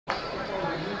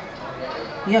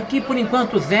E aqui por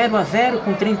enquanto 0 a 0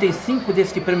 com 35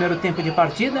 deste primeiro tempo de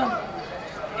partida.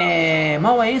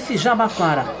 Mauaense e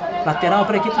Jabaquara. Lateral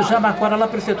para a equipe do Jabaquara lá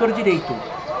para o setor direito.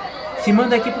 Se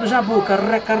manda a equipe do Jabuca,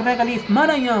 recarrega ali,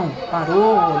 Maranhão.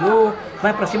 Parou, olhou,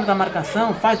 vai para cima da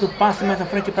marcação, faz o passe mais à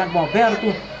frente para o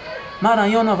Alberto.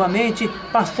 Maranhão novamente,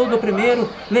 passou do primeiro,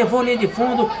 levou a linha de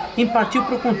fundo, partiu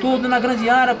para o contudo na grande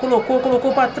área, colocou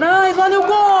para trás, olha o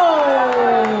gol!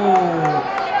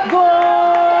 Gol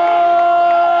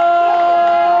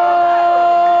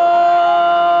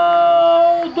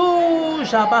do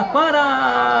Jabaquara!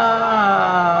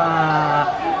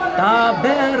 Tá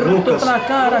aberto o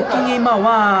placar aqui em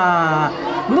Mauá.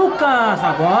 Lucas,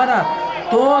 agora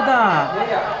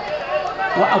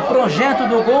o projeto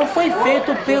do gol foi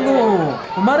feito pelo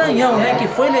Maranhão, né? Que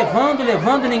foi levando,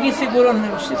 ninguém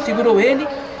segurou ele.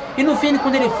 E no fim,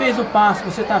 quando ele fez o passe,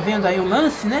 você tá vendo aí o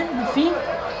lance, né? No fim,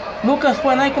 Lucas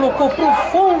foi lá e colocou pro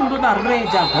fundo da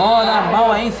rede. Agora,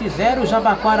 Mauaense 0,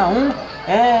 Jabaquara 1.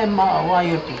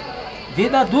 Ayrton.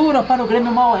 Vida dura para o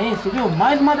Grêmio Mauaense, viu?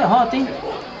 Mais uma derrota, hein?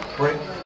 Foi.